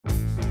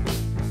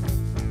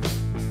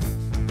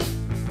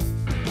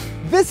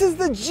This is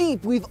the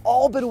Jeep we've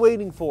all been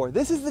waiting for.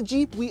 This is the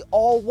Jeep we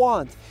all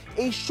want.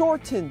 A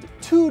shortened,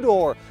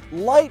 two-door,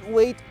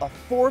 lightweight,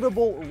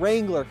 affordable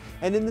Wrangler.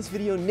 And in this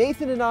video,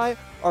 Nathan and I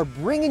are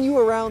bringing you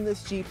around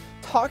this Jeep,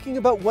 talking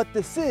about what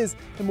this is,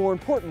 and more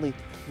importantly,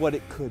 what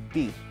it could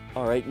be.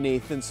 All right,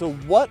 Nathan, so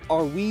what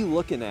are we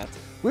looking at?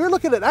 We're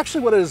looking at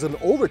actually what is an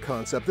older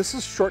concept. This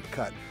is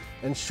Shortcut.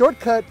 And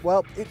Shortcut,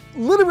 well, it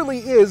literally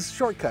is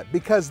Shortcut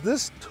because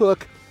this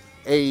took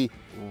a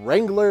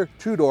Wrangler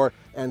two-door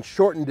and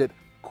shortened it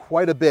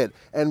quite a bit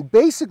and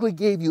basically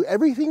gave you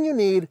everything you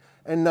need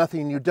and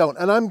nothing you don't.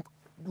 And I'm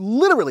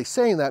literally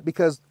saying that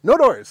because no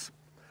doors,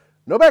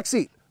 no back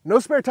seat, no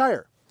spare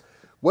tire.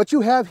 What you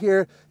have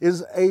here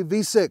is a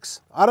V6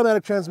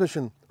 automatic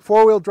transmission,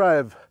 four-wheel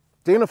drive,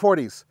 Dana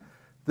 40s.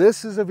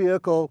 This is a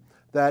vehicle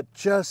that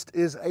just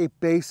is a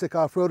basic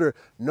off-roader.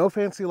 No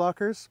fancy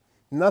lockers,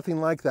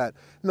 nothing like that.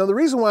 Now, the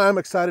reason why I'm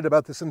excited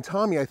about this, and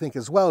Tommy I think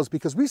as well, is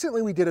because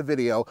recently we did a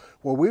video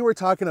where we were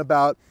talking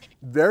about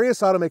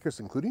various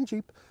automakers, including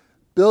Jeep,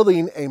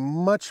 building a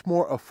much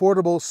more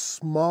affordable,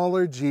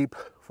 smaller Jeep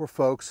for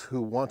folks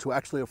who want to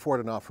actually afford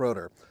an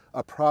off-roader,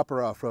 a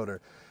proper off-roader.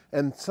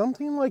 And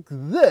something like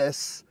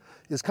this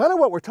is kind of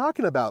what we're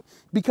talking about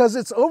because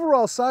its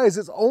overall size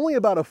is only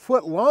about a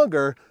foot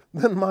longer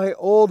than my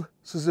old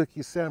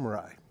Suzuki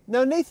Samurai.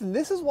 Now, Nathan,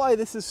 this is why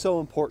this is so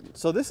important.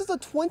 So this is a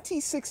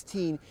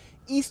 2016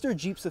 Easter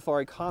Jeep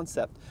Safari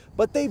concept,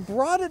 but they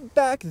brought it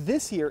back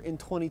this year in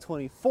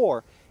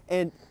 2024.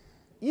 And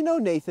you know,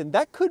 Nathan,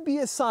 that could be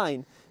a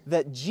sign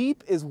that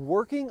Jeep is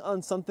working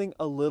on something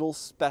a little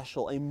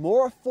special, a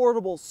more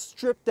affordable,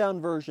 stripped down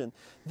version.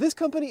 This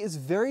company is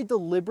very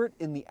deliberate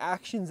in the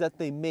actions that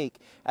they make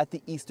at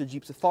the Easter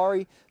Jeep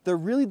Safari. They're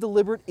really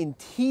deliberate in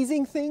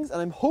teasing things,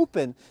 and I'm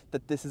hoping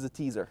that this is a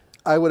teaser.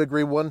 I would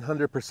agree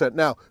 100%.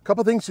 Now, a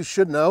couple things you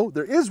should know.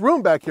 There is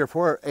room back here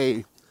for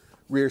a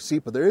rear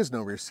seat, but there is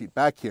no rear seat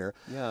back here.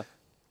 Yeah.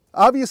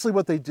 Obviously,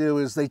 what they do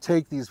is they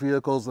take these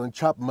vehicles and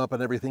chop them up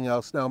and everything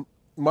else. Now,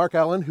 Mark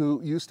Allen,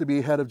 who used to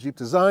be head of Jeep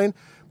Design,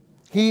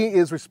 he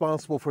is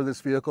responsible for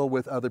this vehicle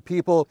with other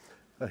people.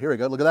 Oh, here we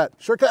go, look at that,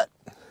 Shortcut.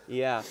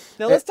 Yeah.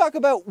 Now let's talk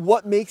about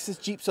what makes this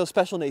Jeep so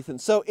special, Nathan.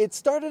 So it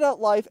started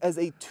out life as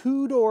a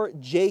two-door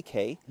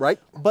JK. Right.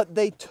 But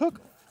they took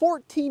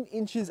 14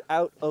 inches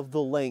out of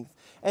the length,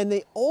 and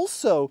they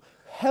also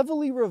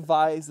heavily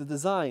revised the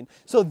design.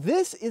 So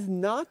this is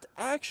not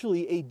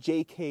actually a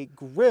JK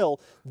grille.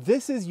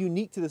 This is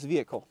unique to this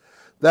vehicle.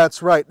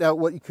 That's right. Now,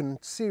 what you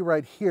can see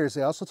right here is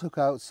they also took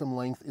out some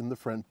length in the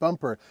front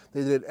bumper.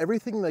 They did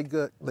everything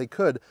they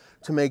could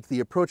to make the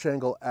approach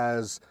angle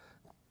as,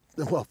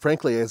 well,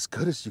 frankly, as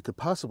good as you could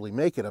possibly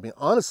make it. I mean,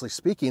 honestly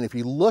speaking, if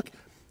you look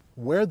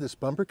where this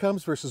bumper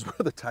comes versus where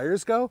the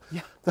tires go,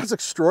 yeah, that's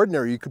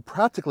extraordinary. You could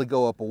practically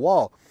go up a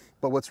wall.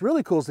 But what's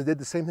really cool is they did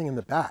the same thing in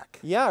the back.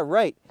 Yeah,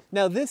 right.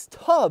 Now this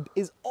tub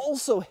is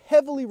also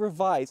heavily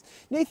revised.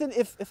 Nathan,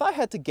 if I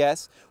had to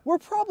guess, we're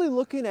probably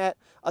looking at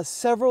a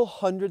several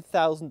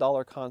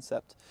 $100,000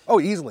 concept. Oh,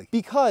 easily.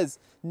 Because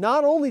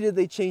not only did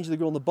they change the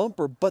grill and the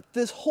bumper, but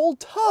this whole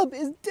tub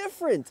is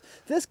different.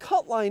 This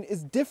cut line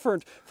is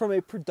different from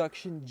a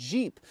production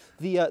Jeep.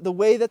 The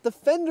way that the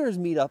fenders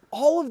meet up,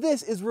 all of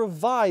this is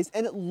revised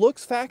and it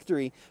looks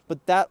factory,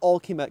 but that all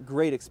came at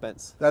great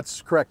expense.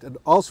 That's correct. And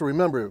also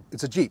remember,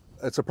 it's a Jeep.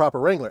 It's a proper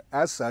Wrangler.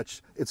 As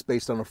such, it's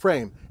based on a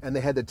frame. And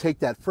they had to take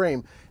that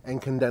frame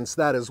and condense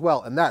that as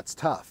well. And that's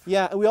tough.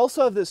 Yeah, and we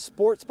also have this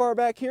sports bar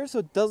back here. So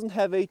it doesn't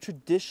have a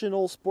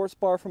traditional sports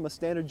bar from a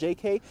standard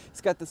JK.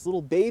 It's got this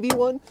little baby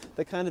one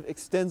that kind of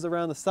extends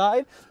around the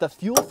side. The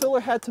fuel filler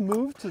had to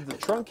move to the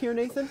trunk here,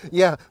 Nathan.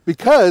 Yeah,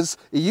 because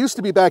it used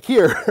to be back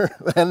here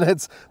and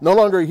it's no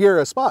longer here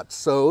a spot.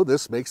 So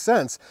this makes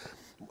sense.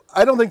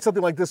 I don't think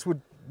something like this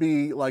would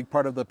be like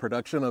part of the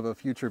production of a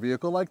future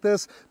vehicle like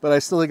this, but I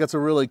still think it's a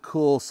really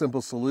cool,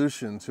 simple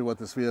solution to what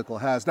this vehicle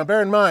has. Now,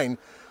 bear in mind,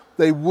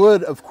 they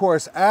would, of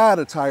course, add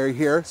a tire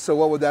here. So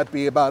what would that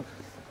be? About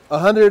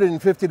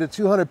 150 to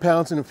 200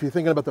 pounds. And if you're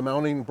thinking about the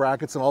mounting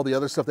brackets and all the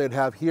other stuff they'd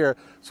have here,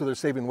 so they're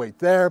saving weight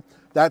there.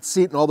 That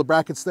seat and all the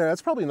brackets there,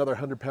 that's probably another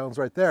 100 pounds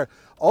right there.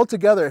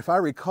 Altogether, if I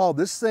recall,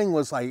 this thing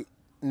was like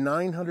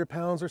 900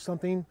 pounds or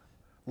something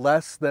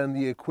less than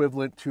the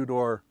equivalent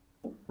two-door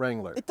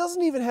Wrangler. It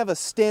doesn't even have a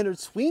standard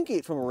swing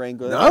gate from a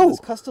Wrangler. No. It has this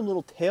custom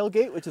little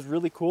tailgate, which is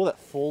really cool, that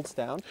folds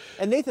down.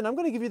 And Nathan, I'm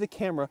going to give you the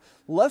camera.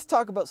 Let's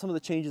talk about some of the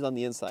changes on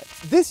the inside.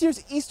 This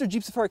year's Easter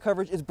Jeep Safari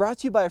coverage is brought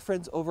to you by our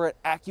friends over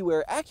at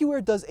AccuAir.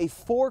 AccuAir does a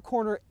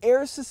four-corner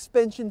air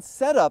suspension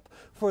setup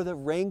for the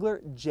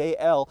Wrangler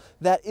JL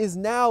that is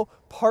now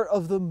part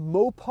of the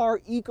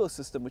Mopar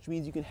ecosystem, which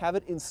means you can have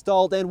it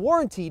installed and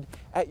warrantied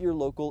at your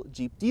local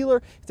Jeep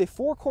dealer. It's a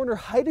four-corner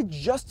height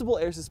adjustable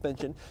air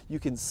suspension. You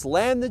can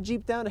slam the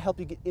Jeep down to help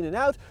you get in and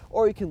out,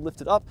 or you can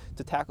lift it up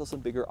to tackle some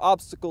bigger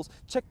obstacles.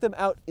 Check them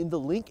out in the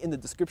link in the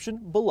description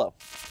below.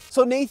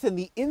 So Nathan,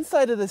 the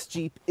inside of this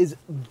Jeep is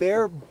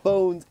bare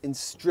bones and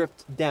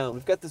stripped down.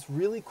 We've got this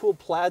really cool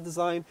plaid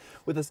design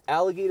with this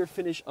alligator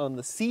finish on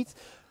the seat.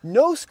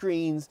 No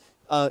screens,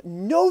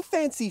 No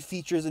fancy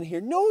features in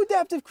here, no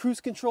adaptive cruise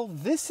control.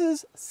 This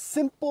is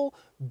simple,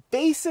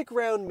 basic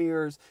round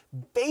mirrors,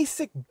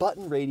 basic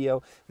button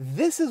radio.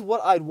 This is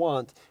what I'd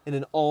want in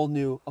an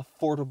all-new,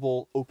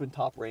 affordable,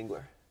 open-top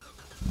Wrangler.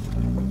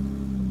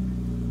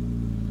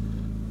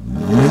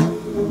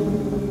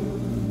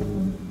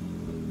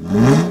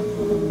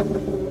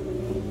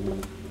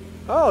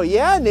 Oh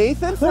yeah,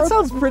 Nathan. That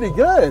sounds pretty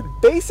good.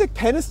 Basic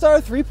Pentastar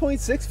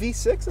 3.6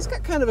 V6. It's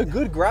got kind of a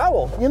good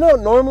growl. You know,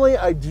 normally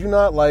I do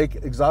not like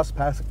exhaust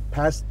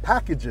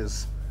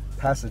packages.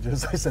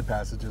 Passages. I said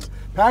passages.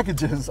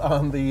 Packages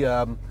on the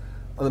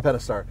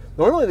Pentastar.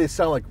 Normally they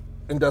sound like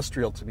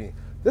industrial to me.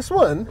 This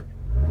one,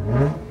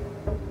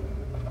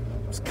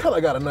 it's kind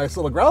of got a nice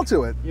little growl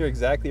to it. You're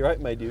exactly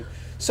right, my dude.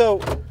 So,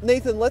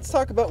 Nathan, let's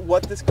talk about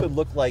what this could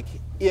look like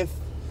if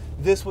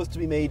this was to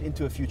be made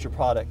into a future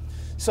product.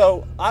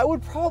 So I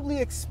would probably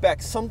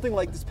expect something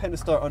like this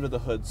Pentastar under the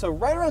hood. So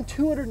right around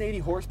 280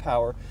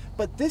 horsepower,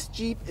 but this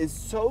Jeep is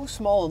so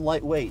small and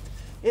lightweight,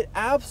 it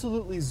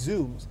absolutely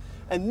zooms.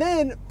 And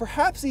then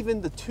perhaps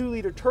even the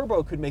 2-liter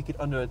turbo could make it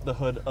under the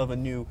hood of a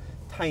new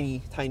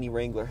tiny, tiny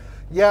Wrangler.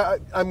 Yeah,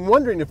 I'm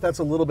wondering if that's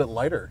a little bit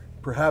lighter.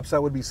 Perhaps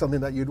that would be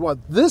something that you'd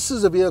want. This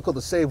is a vehicle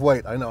to save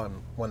weight. I know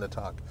I'm one to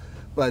talk.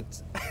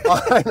 But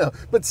I know.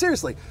 But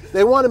seriously,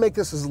 they want to make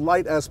this as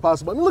light as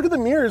possible. I mean, look at the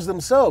mirrors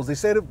themselves. They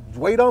say to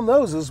weight on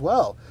those as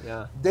well.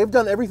 Yeah. They've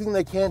done everything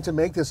they can to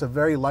make this a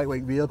very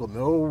lightweight vehicle.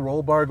 No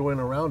roll bar going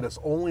around us,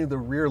 only the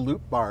rear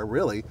loop bar,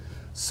 really.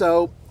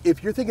 So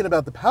if you're thinking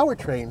about the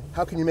powertrain,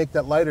 how can you make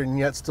that lighter and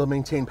yet still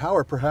maintain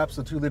power? Perhaps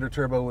the 2-liter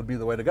turbo would be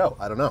the way to go.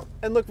 I don't know.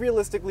 And look,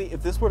 realistically,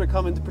 if this were to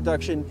come into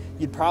production,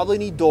 you'd probably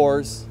need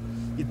doors.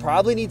 You'd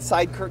probably need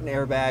side curtain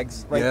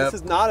airbags, right? Yep.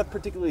 This is not a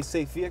particularly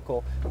safe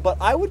vehicle, but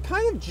I would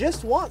kind of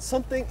just want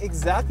something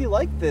exactly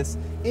like this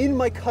in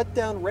my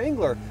cut-down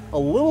Wrangler. A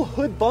little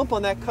hood bump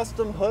on that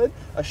custom hood,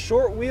 a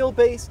short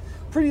wheelbase,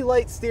 pretty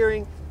light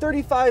steering,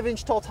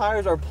 35-inch tall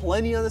tires are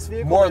plenty on this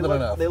vehicle. More than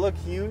enough. They look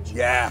huge.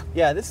 Yeah.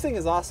 Yeah, this thing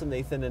is awesome,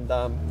 Nathan, and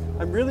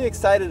I'm really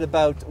excited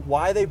about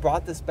why they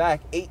brought this back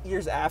 8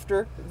 years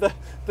after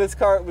this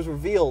car was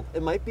revealed.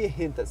 It might be a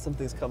hint that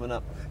something's coming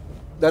up.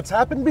 That's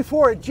happened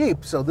before at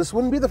Jeep, so this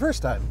wouldn't be the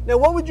first time. Now,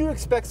 what would you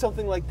expect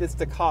something like this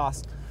to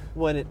cost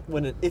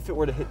if it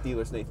were to hit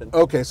dealers, Nathan?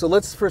 Okay, so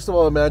let's first of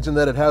all imagine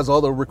that it has all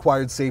the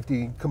required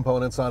safety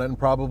components on it and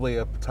probably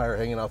a tire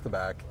hanging off the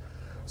back.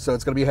 So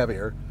it's going to be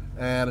heavier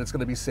and it's going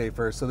to be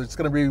safer. So it's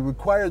going to be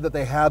required that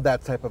they have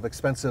that type of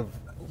expensive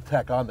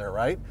tech on there,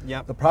 right?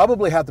 Yeah. They'll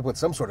probably have to put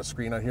some sort of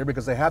screen on here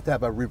because they have to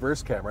have a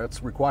reverse camera.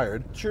 It's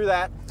required. True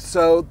that.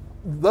 So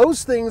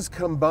those things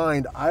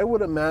combined, I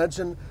would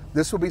imagine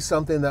this would be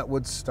something that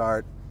would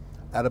start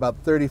at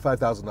about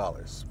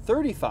 $35,000.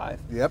 35.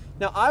 Yep.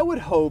 Now I would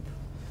hope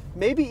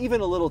maybe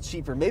even a little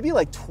cheaper, maybe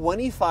like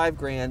 25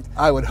 grand.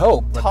 I would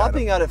hope.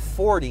 Topping out at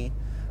 40,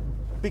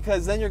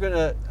 because then you're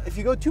gonna, if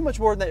you go too much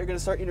more than that, you're gonna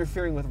start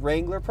interfering with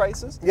Wrangler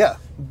prices. Yeah.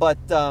 But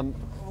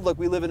look,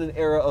 we live in an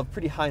era of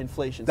pretty high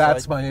inflation.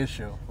 That's so my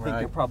issue, I think right?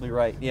 you're probably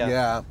right. Yeah.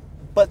 Yeah.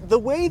 But the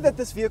way that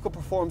this vehicle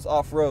performs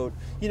off-road,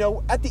 you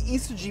know, at the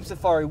Easter Jeep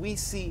Safari, we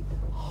see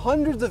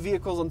hundreds of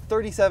vehicles on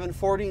 37,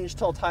 40-inch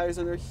tall tires,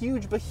 and they're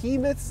huge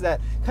behemoths that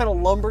kind of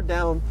lumber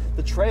down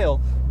the trail.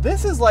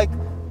 This is like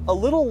a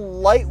little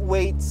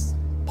lightweight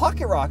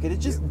pocket rocket. It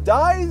just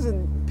dives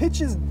and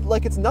pitches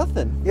like it's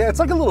nothing. Yeah, it's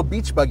like a little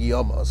beach buggy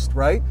almost,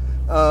 right?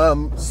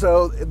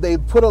 So they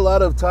put a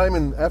lot of time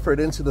and effort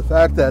into the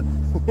fact that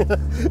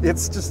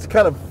it's just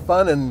kind of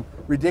fun and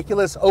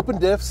ridiculous. Open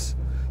diffs.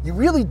 You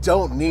really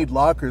don't need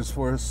lockers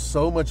for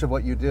so much of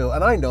what you do.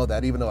 And I know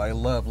that, even though I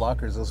love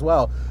lockers as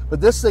well. But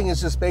this thing is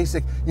just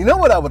basic. You know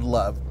what I would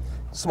love?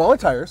 Smaller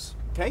tires.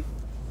 Okay.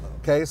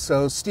 Okay,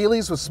 so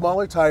Steely's with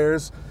smaller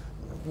tires.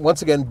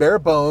 Once again, bare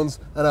bones.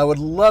 And I would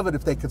love it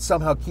if they could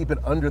somehow keep it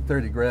under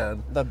 30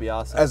 grand. That'd be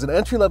awesome. As an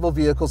entry-level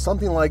vehicle,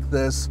 something like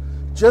this,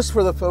 just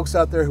for the folks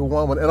out there who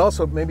want one, and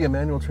also maybe a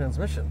manual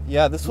transmission.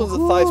 Yeah, this one's a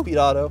 5-speed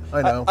auto.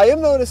 I know. I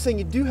am noticing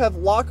you do have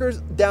lockers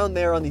down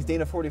there on these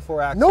Dana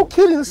 44 axles. No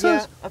kidding. This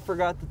Yeah, is... I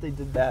forgot that they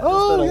did that.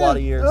 Oh, It's been a lot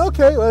of years.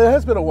 Okay, well, it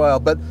has been a while,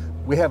 but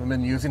we haven't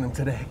been using them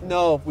today.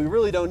 No, we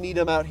really don't need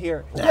them out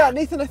here. Yeah,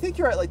 Nathan, I think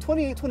you're right. Like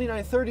 28,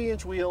 29,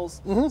 30-inch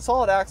wheels.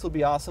 Solid axle would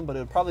be awesome, but it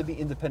would probably be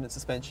independent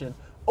suspension.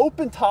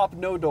 Open top,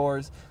 no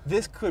doors.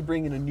 This could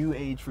bring in a new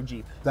age for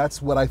Jeep.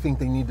 That's what I think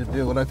they need to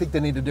do, and I think they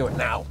need to do it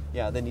now.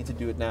 Yeah, they need to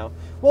do it now.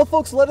 Well,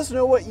 folks, let us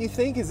know what you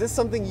think. Is this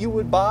something you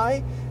would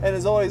buy? And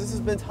as always, this has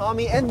been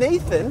Tommy and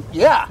Nathan.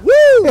 Yeah.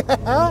 Woo!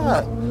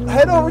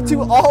 Head over to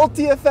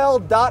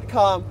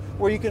alltfl.com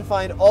where you can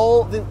find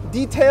all the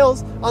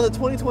details on the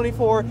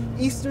 2024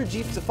 Easter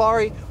Jeep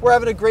Safari. We're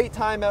having a great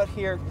time out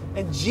here.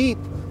 And Jeep,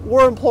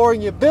 we're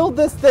imploring you, build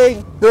this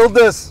thing. Build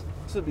this.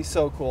 This would be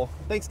so cool.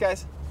 Thanks,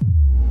 guys.